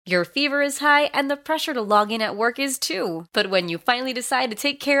Your fever is high, and the pressure to log in at work is too. But when you finally decide to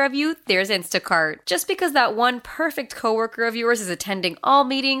take care of you, there's Instacart. Just because that one perfect coworker of yours is attending all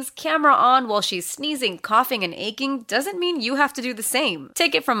meetings, camera on while she's sneezing, coughing, and aching, doesn't mean you have to do the same.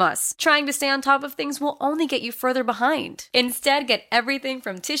 Take it from us. Trying to stay on top of things will only get you further behind. Instead, get everything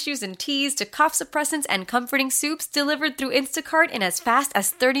from tissues and teas to cough suppressants and comforting soups delivered through Instacart in as fast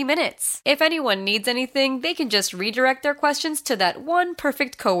as 30 minutes. If anyone needs anything, they can just redirect their questions to that one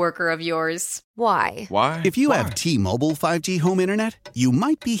perfect coworker of yours. Why? Why? If you have T-Mobile 5G home internet, you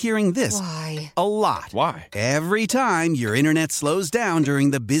might be hearing this Why? a lot. Why? Every time your internet slows down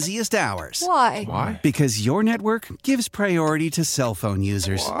during the busiest hours. Why? Why? Because your network gives priority to cell phone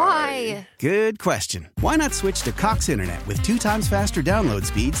users. Why? Good question. Why not switch to Cox Internet with 2 times faster download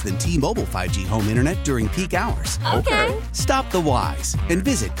speeds than T-Mobile 5G home internet during peak hours? Okay. Stop the whys and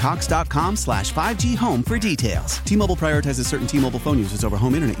visit cox.com/5G home for details. T-Mobile prioritizes certain T-Mobile phone users over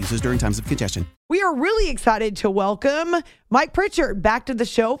home internet users during times of congestion. We are really excited to welcome Mike Pritchard back to the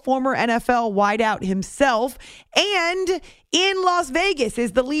show, former NFL wideout himself, and in Las Vegas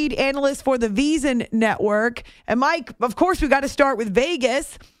is the lead analyst for the VSiN network. And Mike, of course, we got to start with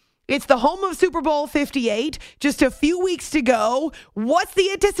Vegas. It's the home of Super Bowl 58, just a few weeks to go. What's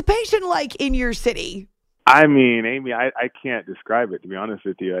the anticipation like in your city? I mean, Amy, I can't describe it, to be honest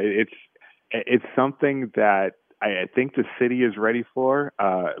with you. It's something that I think the city is ready for.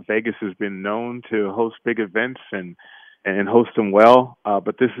 Vegas has been known to host big events and host them well,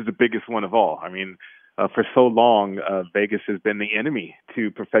 but this is the biggest one of all. I mean, for so long, Vegas has been the enemy to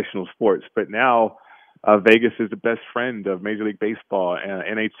professional sports, but now Vegas is the best friend of Major League Baseball,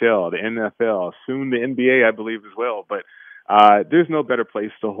 NHL, the NFL, soon the NBA, I believe, as well. But there's no better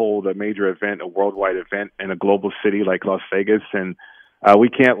place to hold a major event, a worldwide event in a global city like Las Vegas, and we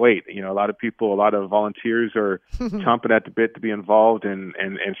can't wait. You know, a lot of people, a lot of volunteers are chomping at the bit to be involved, and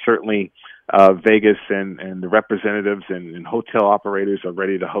certainly Vegas and the representatives and hotel operators are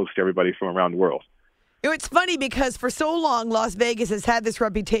ready to host everybody from around the world. You know, it's funny because for so long, Las Vegas has had this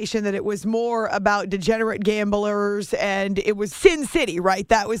reputation that it was more about degenerate gamblers and it was Sin City, right?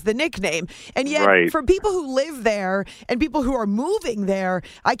 That was the nickname. And yet, for people who live there and people who are moving there,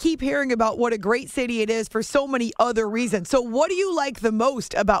 I keep hearing about what a great city it is for so many other reasons. So what do you like the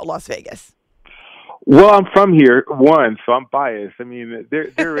most about Las Vegas? Well, I'm from here, so I'm biased. I mean,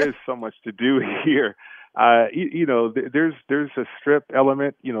 there is so much to do here. You know, there's a strip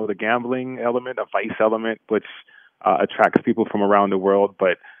element, you know, the gambling element, a vice element, which attracts people from around the world.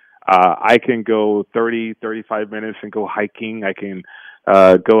 But I can go 30, 35 minutes and go hiking. I can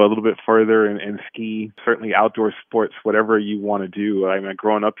go a little bit further and ski, certainly outdoor sports, whatever you want to do. I mean,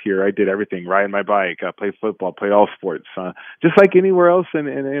 growing up here, I did everything, ride my bike, play football, play all sports, just like anywhere else in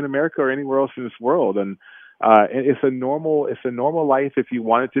America or anywhere else in this world. And it's a normal life if you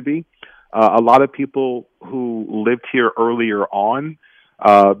want it to be. A lot of people who lived here earlier on,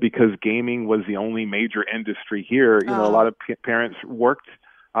 because gaming was the only major industry here, you know, a lot of parents worked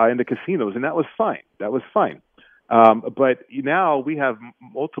in the casinos, and that was fine. But now we have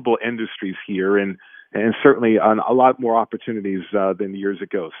multiple industries here, and certainly a lot more opportunities than years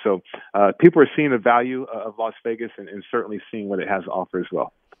ago. So people are seeing the value of Las Vegas and certainly seeing what it has to offer as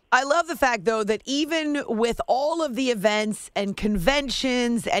well. I love the fact, though, that even with all of the events and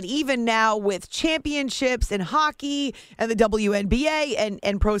conventions, and even now with championships in hockey and the WNBA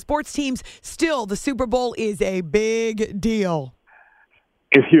and pro sports teams, still the Super Bowl is a big deal.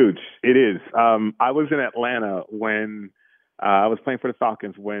 It's huge. It is. I was in Atlanta when I was playing for the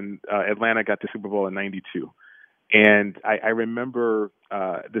Falcons when Atlanta got the Super Bowl in '92. And I remember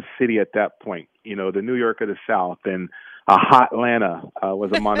the city at that point, you know, the New York of the South, and Hot Atlanta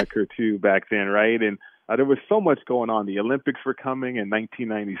was a moniker too back then, right? And there was so much going on. The Olympics were coming in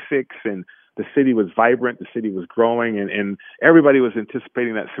 1996, and the city was vibrant, the city was growing, and everybody was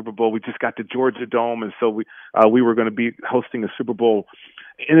anticipating that Super Bowl. We just got the Georgia Dome, and so we were going to be hosting a Super Bowl.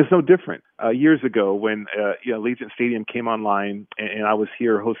 And it's no different. Years ago when Allegiant Stadium came online, and I was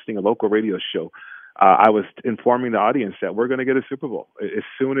here hosting a local radio show, I was informing the audience that we're going to get a Super Bowl. As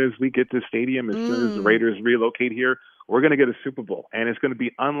soon as we get to the stadium, as soon as the Raiders relocate here, we're going to get a Super Bowl. And it's going to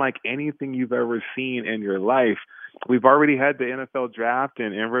be unlike anything you've ever seen in your life. We've already had the NFL draft,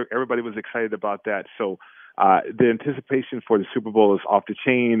 and everybody was excited about that. So the anticipation for the Super Bowl is off the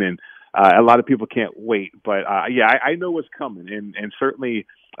chain, and a lot of people can't wait. But, I know what's coming, and certainly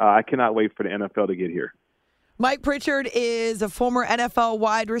I cannot wait for the NFL to get here. Mike Pritchard is a former NFL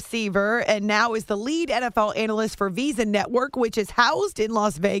wide receiver and now is the lead NFL analyst for VSiN Network, which is housed in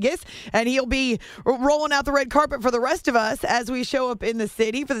Las Vegas. And he'll be rolling out the red carpet for the rest of us as we show up in the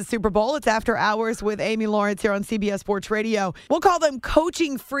city for the Super Bowl. It's After Hours with Amy Lawrence here on CBS Sports Radio. We'll call them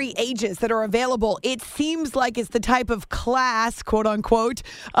coaching free agents that are available. It seems like it's the type of class, quote unquote,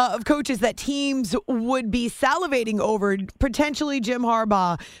 of coaches that teams would be salivating over. Potentially Jim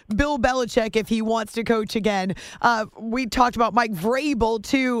Harbaugh, Bill Belichick if he wants to coach again. We talked about Mike Vrabel,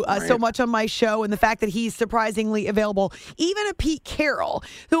 too, so much on my show, and the fact that he's surprisingly available. Even a Pete Carroll.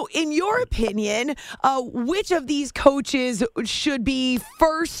 So, in your opinion, which of these coaches should be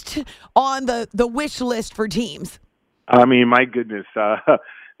first on the wish list for teams? I mean, my goodness,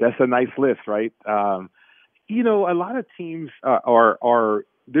 that's a nice list, right? A lot of teams are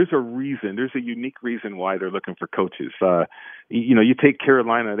there's a reason. There's a unique reason why they're looking for coaches. You take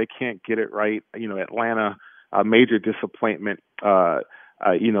Carolina, they can't get it right. Atlanta, a major disappointment. I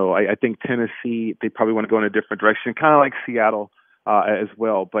think Tennessee, they probably want to go in a different direction, kind of like Seattle as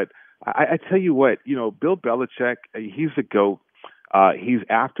well. But I tell you what, Bill Belichick, he's the GOAT. He's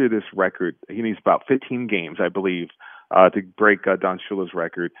after this record. He needs about 15 games, I believe, to break Don Shula's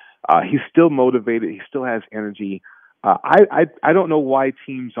record. He's still motivated. He still has energy. I don't know why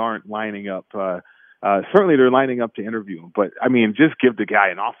teams aren't lining up. Certainly they're lining up to interview him, but I mean, just give the guy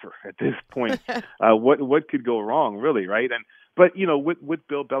an offer at this point. What could go wrong, really, right? But with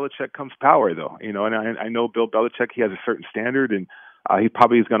Bill Belichick comes power, though. And I know Bill Belichick, he has a certain standard, and he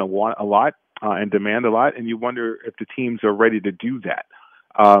probably is going to want a lot and demand a lot. And you wonder if the teams are ready to do that.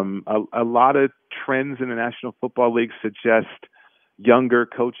 A lot of trends in the National Football League suggest younger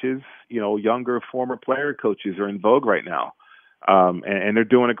coaches, younger former player coaches are in vogue right now. And they're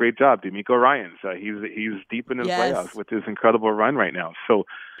doing a great job. D'Amico Ryans, he's deep in the playoffs with his incredible run right now. So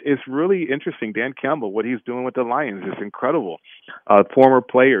it's really interesting. Dan Campbell, what he's doing with the Lions is incredible. Former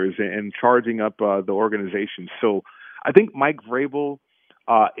players and charging up the organization. So I think Mike Vrabel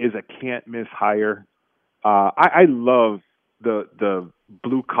is a can't miss hire. I love the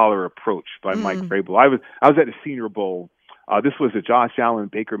blue collar approach by Mike Vrabel. I was at the Senior Bowl. This was the Josh Allen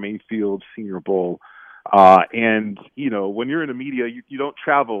Baker Mayfield Senior Bowl. And when you're in the media, you don't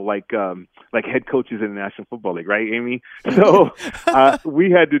travel like head coaches in the National Football League, right, Amy? So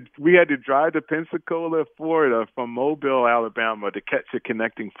we had to drive to Pensacola, Florida, from Mobile, Alabama, to catch a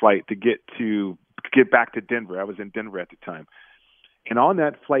connecting flight to get back to Denver. I was in Denver at the time, and on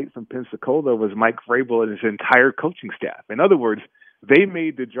that flight from Pensacola was Mike Vrabel and his entire coaching staff. In other words, they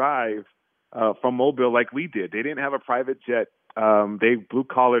made the drive from Mobile like we did. They didn't have a private jet. They blue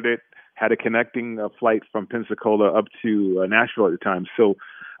collared it. Had a connecting flight from Pensacola up to Nashville at the time. So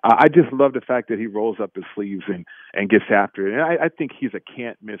I just love the fact that he rolls up his sleeves and gets after it. And I think he's a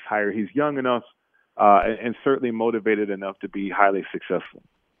can't-miss hire. He's young enough and certainly motivated enough to be highly successful.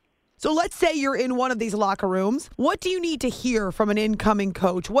 So let's say you're in one of these locker rooms. What do you need to hear from an incoming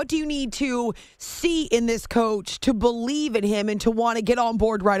coach? What do you need to see in this coach to believe in him and to want to get on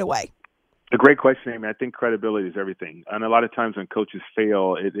board right away? A great question, Amy. I think credibility is everything. And a lot of times when coaches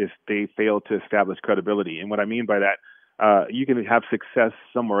fail, they fail to establish credibility. And what I mean by that, you can have success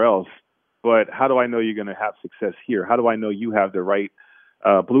somewhere else, but how do I know you're going to have success here? How do I know you have the right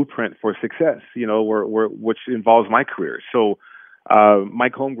blueprint for success, which involves my career? So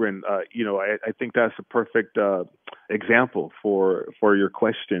Mike Holmgren, I think that's a perfect example for your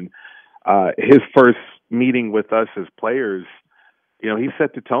question. His first meeting with us as players, he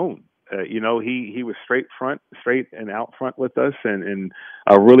set the tone. He was straight and out front with us, and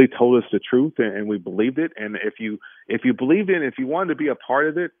really told us the truth, and we believed it. And if you believed it, if you wanted to be a part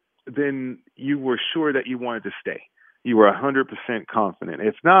of it, then you were sure that you wanted to stay. You were 100% confident.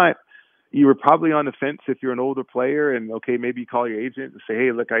 If not, you were probably on the fence if you're an older player, and okay, maybe you call your agent and say,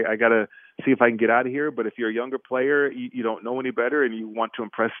 hey, look, I got to see if I can get out of here. But if you're a younger player, you don't know any better, and you want to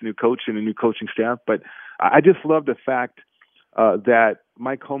impress a new coach and a new coaching staff. But I just love the fact that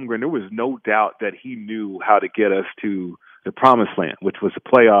Mike Holmgren, there was no doubt that he knew how to get us to the promised land, which was the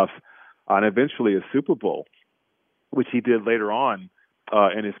playoffs and eventually a Super Bowl, which he did later on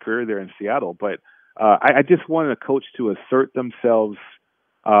in his career there in Seattle. But I just wanted a coach to assert themselves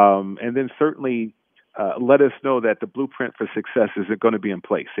and then certainly let us know that the blueprint for success is going to be in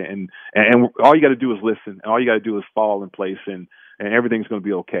place. And all you got to do is listen, and all you got to do is fall in place, and everything's going to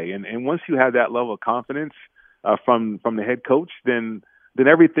be okay. And once you have that level of confidence from the head coach, then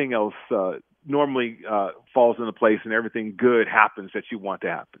everything else normally falls into place, and everything good happens that you want to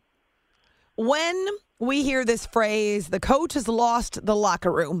happen. When we hear this phrase, the coach has lost the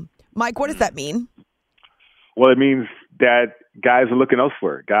locker room, Mike, what does that mean? Well, it means that guys are looking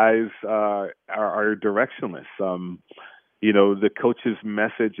elsewhere. Guys are directionless. The coach's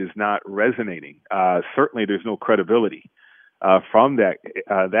message is not resonating. Certainly, there's no credibility from that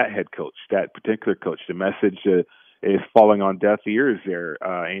head coach, that particular coach. The message is falling on deaf ears there,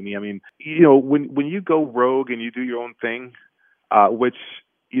 Amy. I mean, when you go rogue and you do your own thing, which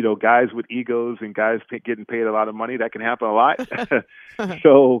guys with egos and guys getting paid a lot of money, that can happen a lot.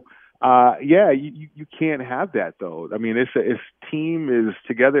 So. You can't have that though. I mean, it's team is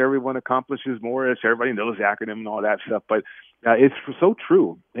together. Everyone accomplishes more. Everybody knows the acronym and all that stuff. But it's so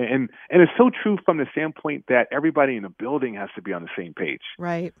true, and it's so true from the standpoint that everybody in the building has to be on the same page.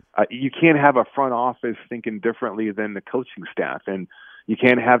 Right. You can't have a front office thinking differently than the coaching staff, and you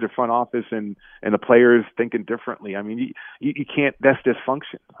can't have the front office and the players thinking differently. I mean, you can't. That's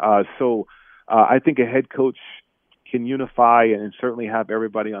dysfunction. So I think a head coach can unify and certainly have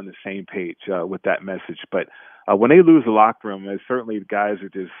everybody on the same page with that message. But when they lose the locker room, certainly the guys are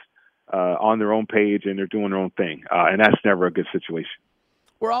just on their own page and they're doing their own thing. And that's never a good situation.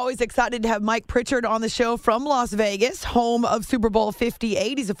 We're always excited to have Mike Pritchard on the show from Las Vegas, home of Super Bowl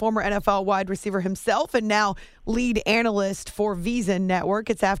 58. He's a former NFL wide receiver himself and now lead analyst for VSiN Network.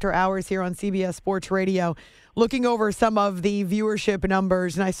 It's After Hours here on CBS Sports Radio. Looking over some of the viewership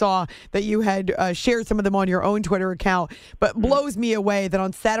numbers, and I saw that you had shared some of them on your own Twitter account, but blows me away that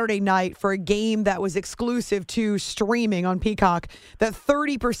on Saturday night for a game that was exclusive to streaming on Peacock, that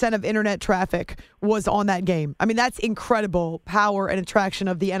 30% of internet traffic was on that game. I mean, that's incredible power and attraction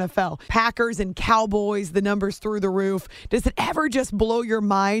of the NFL. Packers and Cowboys, the numbers through the roof. Does it ever just blow your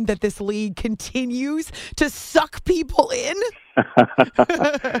mind that this league continues to suck people in?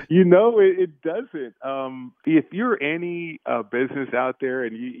 It doesn't. If you're any business out there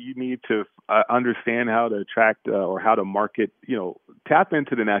and you need to understand how to attract or how to market, tap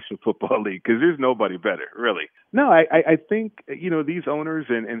into the National Football League because there's nobody better, really. No, I think, these owners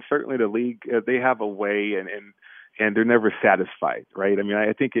and certainly the league, they have a way and they're never satisfied, right? I mean,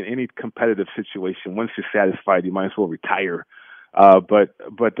 I think in any competitive situation, once you're satisfied, you might as well retire. But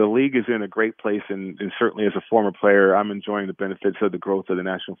the league is in a great place, and certainly as a former player, I'm enjoying the benefits of the growth of the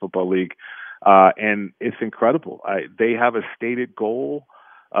National Football League, and it's incredible. They have a stated goal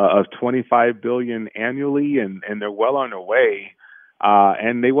of $25 billion annually, and they're well on their way,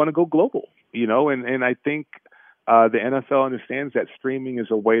 and they want to go global. And I think the NFL understands that streaming is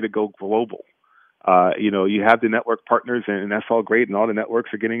a way to go global. You have the network partners, and that's all great, and all the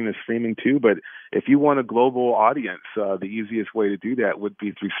networks are getting into streaming too. But if you want a global audience, the easiest way to do that would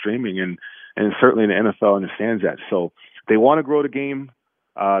be through streaming, and certainly the NFL understands that. So they want to grow the game.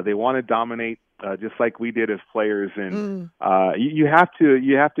 They want to dominate, just like we did as players, and you have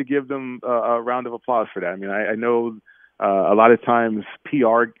to give them a round of applause for that. I mean, I know a lot of times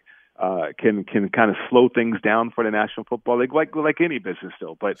PR can kind of slow things down for the National Football League, like any business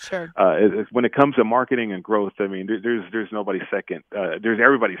still. But sure. When it comes to marketing and growth, I mean, there's nobody second. There's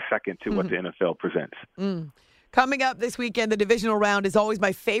everybody second to what the NFL presents. Coming up this weekend, the Divisional Round is always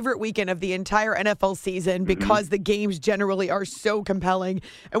my favorite weekend of the entire NFL season because the games generally are so compelling.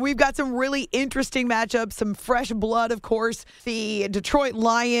 And we've got some really interesting matchups, some fresh blood, of course. The Detroit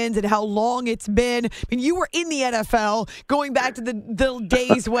Lions and how long it's been. I mean, you were in the NFL going back to the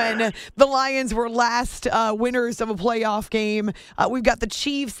days when the Lions were last winners of a playoff game. We've got the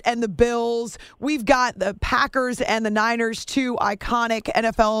Chiefs and the Bills. We've got the Packers and the Niners, two iconic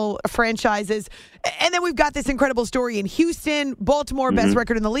NFL franchises. And then we've got this incredible story in Houston, Baltimore, best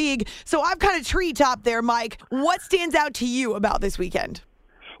record in the league. So I've kind of treetop there, Mike. What stands out to you about this weekend?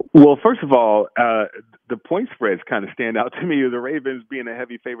 Well, first of all, the point spreads kind of stand out to me. The Ravens being a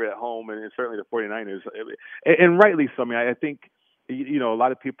heavy favorite at home, and certainly the 49ers. And rightly so. I mean, I think, a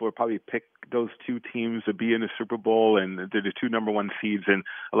lot of people would probably pick those two teams to be in the Super Bowl, and they're the two number one seeds. And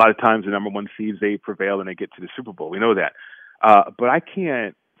a lot of times the number one seeds, they prevail and they get to the Super Bowl. We know that. But I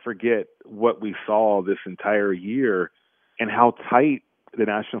can't forget what we saw this entire year and how tight the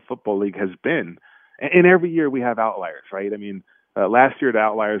National Football League has been. And every year we have outliers, right? I mean, last year the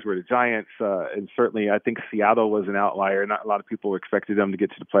outliers were the Giants, and certainly I think Seattle was an outlier. Not a lot of people expected them to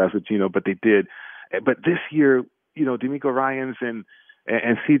get to the playoffs, but they did. But this year, D'Amico Ryans and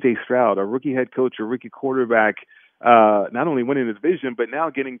C.J. Stroud, a rookie head coach, a rookie quarterback, not only winning the division, but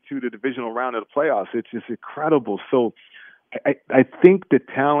now getting to the divisional round of the playoffs. It's just incredible. So I think the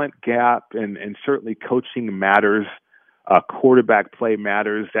talent gap and certainly coaching matters, quarterback play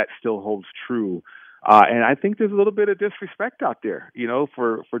matters. That still holds true. And I think there's a little bit of disrespect out there,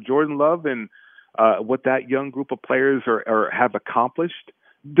 for Jordan Love and what that young group of players have accomplished.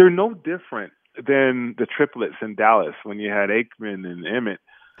 They're no different than the triplets in Dallas when you had Aikman and Emmett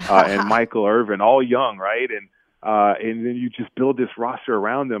and Michael Irvin, all young, right? And and then you just build this roster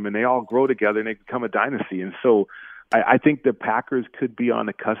around them, and they all grow together, and they become a dynasty. And so I think the Packers could be on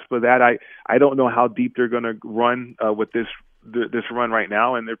the cusp of that. I don't know how deep they're going to run with this run right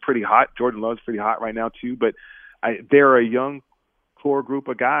now, and they're pretty hot. Jordan Love's pretty hot right now too, but they're a young core group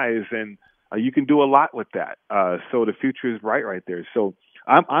of guys, and you can do a lot with that. So the future is bright right there. So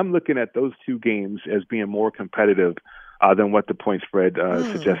I'm looking at those two games as being more competitive than what the point spread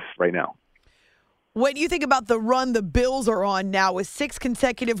suggests right now. When you think about the run the Bills are on now with 6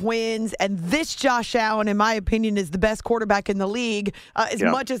 consecutive wins, and this Josh Allen, in my opinion, is the best quarterback in the league.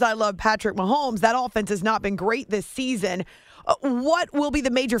 Much as I love Patrick Mahomes, that offense has not been great this season. What will be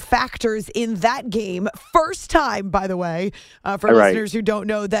the major factors in that game? First time, by the way, for listeners who don't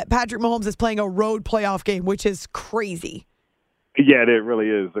know, that Patrick Mahomes is playing a road playoff game, which is crazy. Yeah, it really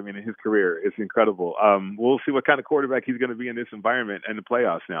is. I mean, in his career, it's incredible. We'll see what kind of quarterback he's going to be in this environment in the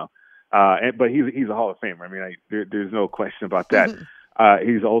playoffs now. But he's a Hall of Famer. I mean, there's no question about that.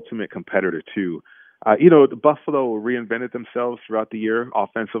 He's an ultimate competitor, too. The Buffalo reinvented themselves throughout the year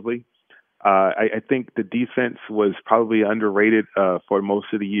offensively. I think the defense was probably underrated for most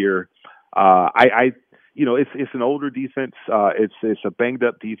of the year. It's an older defense. It's a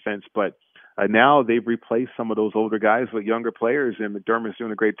banged-up defense, but now they've replaced some of those older guys with younger players, and McDermott's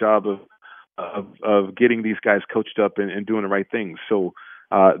doing a great job of getting these guys coached up and doing the right things. So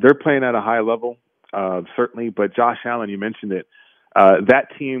they're playing at a high level, certainly. But Josh Allen, you mentioned it. That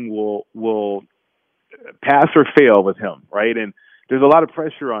team will pass or fail with him, right? And there's a lot of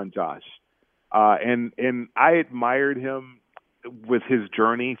pressure on Josh. And I admired him with his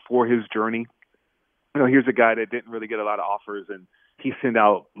journey, for his journey. Here's a guy that didn't really get a lot of offers, and he sent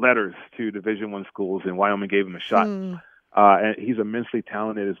out letters to Division I schools, and Wyoming gave him a shot. And he's immensely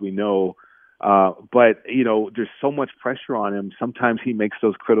talented, as we know. But there's so much pressure on him. Sometimes he makes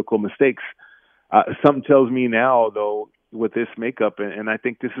those critical mistakes. Something tells me now, though, with this makeup, and I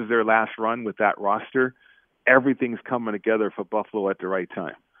think this is their last run with that roster, everything's coming together for Buffalo at the right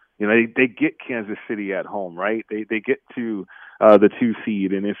time. They get Kansas City at home, right? They get to the 2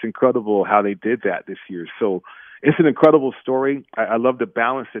 seed, and it's incredible how they did that this year. So it's an incredible story. I love the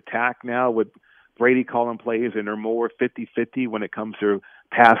balanced attack now with Brady calling plays, and they're more 50-50 when it comes to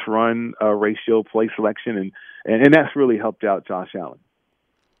pass-run ratio, play selection, and that's really helped out Josh Allen.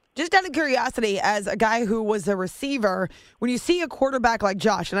 Just out of curiosity, as a guy who was a receiver, when you see a quarterback like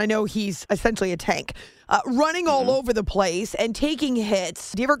Josh, and I know he's essentially a tank, running all over the place and taking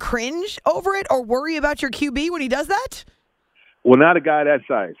hits, do you ever cringe over it or worry about your QB when he does that? Well, not a guy that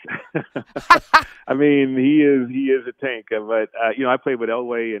size. I mean, he is a tank. But, I played with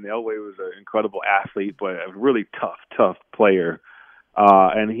Elway, and Elway was an incredible athlete, but a really tough player.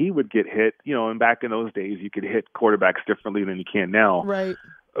 And he would get hit, and back in those days, you could hit quarterbacks differently than you can now. Right.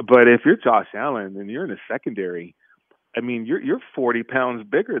 But if you're Josh Allen and you're in the secondary, I mean, you're 40 pounds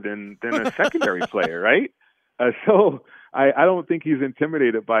bigger than a secondary player, right? So I don't think he's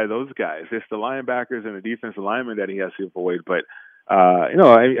intimidated by those guys. It's the linebackers and the defensive linemen that he has to avoid. But,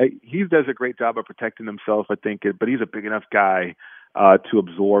 he does a great job of protecting himself, I think. But he's a big enough guy to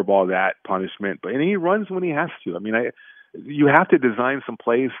absorb all that punishment. And he runs when he has to. I mean, you have to design some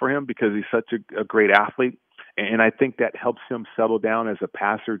plays for him because he's such a great athlete. And I think that helps him settle down as a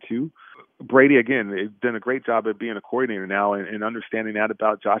passer, too. Brady, again, has done a great job of being a coordinator now and understanding that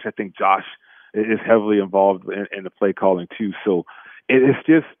about Josh. I think Josh is heavily involved in the play calling, too. So it's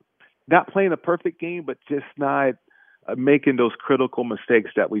just not playing a perfect game, but just not making those critical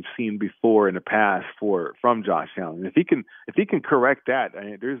mistakes that we've seen before in the past from Josh Allen. If he can correct that, I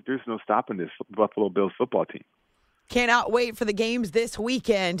mean, there's no stopping this Buffalo Bills football team. Cannot wait for the games this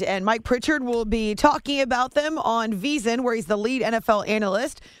weekend. And Mike Pritchard will be talking about them on VSiN, where he's the lead NFL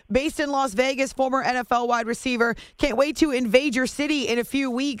analyst. Based in Las Vegas, former NFL wide receiver. Can't wait to invade your city in a few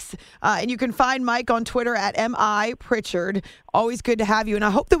weeks. And you can find Mike on Twitter at @MIPritchard. Always good to have you. And I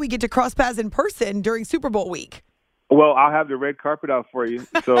hope that we get to cross paths in person during Super Bowl week. Well, I'll have the red carpet out for you.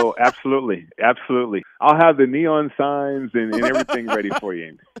 So absolutely. I'll have the neon signs and everything ready for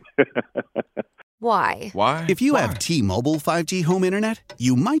you. Why? If you have T-Mobile 5G home internet,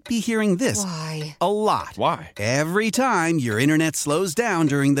 you might be hearing this a lot. Why? Every time your internet slows down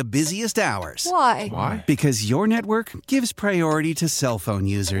during the busiest hours. Why? Because your network gives priority to cell phone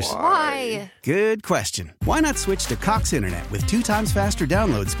users. Why? Good question. Why not switch to Cox Internet with 2 times faster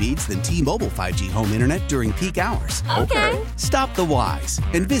download speeds than T-Mobile 5G home internet during peak hours? Okay. Stop the whys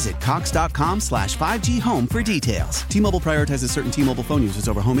and visit Cox.com/5G home for details. T-Mobile prioritizes certain T-Mobile phone users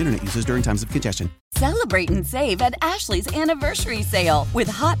over home internet users during times of congestion. Celebrate and save at Ashley's Anniversary Sale. With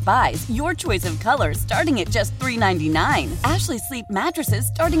Hot Buys, your choice of colors starting at just $3.99. Ashley Sleep mattresses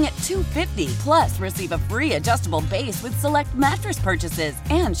starting at $2.50. Plus, receive a free adjustable base with select mattress purchases.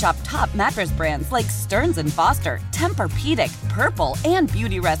 And shop top mattress brands like Stearns & Foster, Tempur-Pedic, Purple, and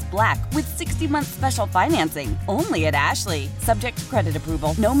Beautyrest Black with 60-month special financing. Only at Ashley. Subject to credit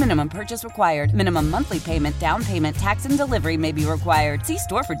approval. No minimum purchase required. Minimum monthly payment, down payment, tax, and delivery may be required. See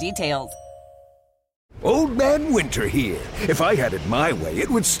store for details. Old Man Winter here. If I had it my way, it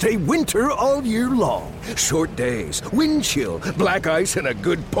would stay winter all year long. Short days, wind chill, black ice, and a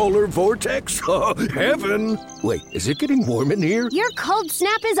good polar vortex. Oh, heaven! Wait, is it getting warm in here? Your cold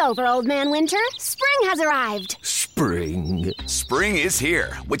snap is over, Old Man Winter. Spring has arrived. Spring. Spring is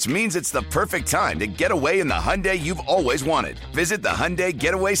here, which means it's the perfect time to get away in the Hyundai you've always wanted. Visit the Hyundai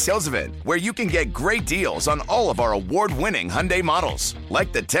Getaway Sales Event, where you can get great deals on all of our award-winning Hyundai models,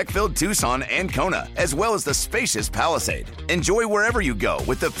 like the tech-filled Tucson and Kona, as well as the spacious Palisade. Enjoy wherever you go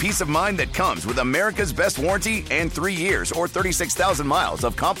with the peace of mind that comes with America's best warranty and 3 years or 36,000 miles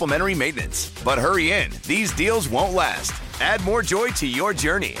of complimentary maintenance. But hurry in, these deals won't last. Add more joy to your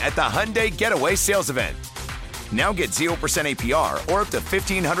journey at the Hyundai Getaway Sales Event. Now get 0% APR or up to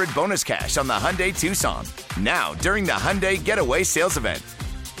 $1,500 bonus cash on the Hyundai Tucson. Now, during the Hyundai Getaway Sales Event.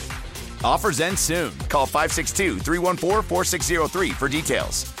 Offers end soon. Call 562-314-4603 for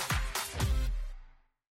details.